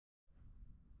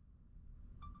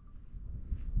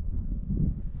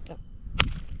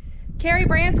Carrie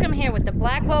Branscum here with the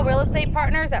Blackwell Real Estate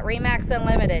Partners at RE/MAX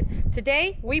Unlimited.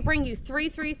 Today, we bring you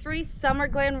 333 Summer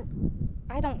Glen.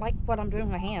 I don't like what I'm doing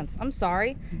with my hands. I'm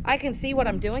sorry. I can see what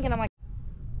I'm doing and I'm like,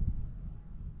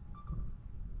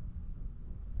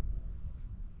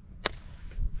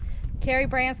 Carrie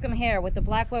Branscum here with the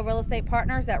Blackwell Real Estate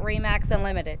Partners at RE/MAX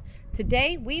Unlimited.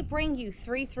 Today, we bring you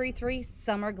 333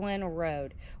 Summer Glen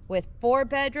Road with 4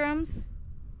 bedrooms,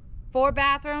 4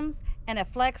 bathrooms, and a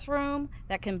flex room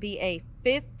that can be a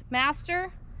 5th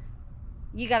master.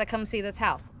 You got to come see this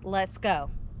house. Let's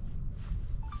go.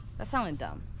 That sounded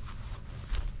dumb.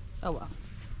 Oh well.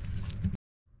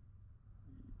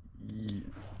 Yeah.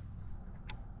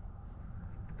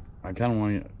 I kind of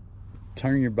want you to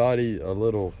turn your body a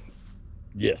little.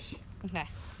 Yes. Okay.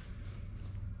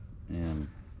 And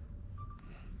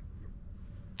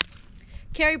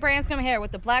Carrie Branscum here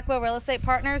with the Blackwell Real Estate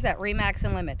Partners at RE/MAX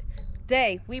Unlimited.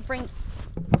 Today we bring.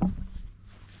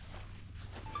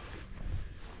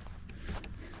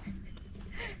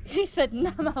 He said,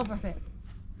 "Numb over it."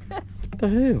 what the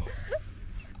hell?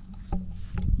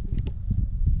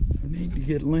 I need to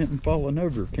get lint and falling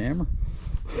over, camera.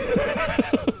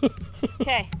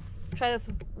 Okay, try this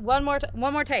one more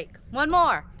take. One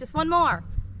more, just one more.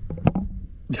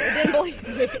 He didn't believe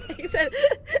me. He said,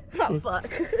 "Oh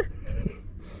fuck."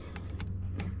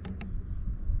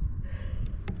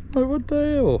 What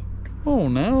the hell? Come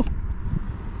on now.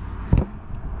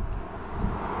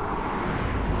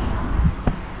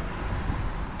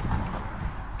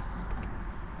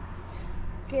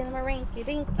 Skin 'em a rinky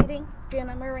dinky dink, skin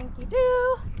 'em a rinky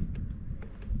doo.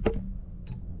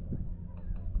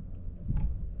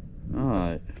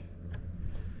 Alright.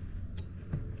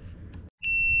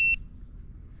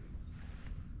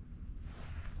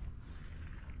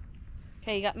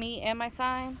 Okay, you got me and my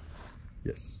sign?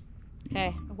 Yes.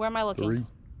 Okay, where am I looking? 3,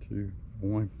 2,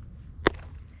 1.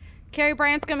 Carrie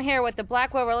Branscum here with the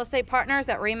Blackwell Real Estate Partners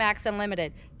at RE/MAX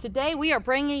Unlimited. Today we are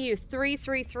bringing you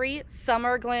 333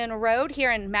 Summer Glen Road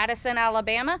here in Madison,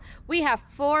 Alabama. We have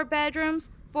 4 bedrooms,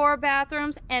 4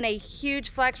 bathrooms, and a huge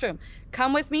flex room.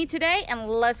 Come with me today and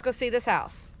let's go see this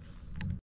house.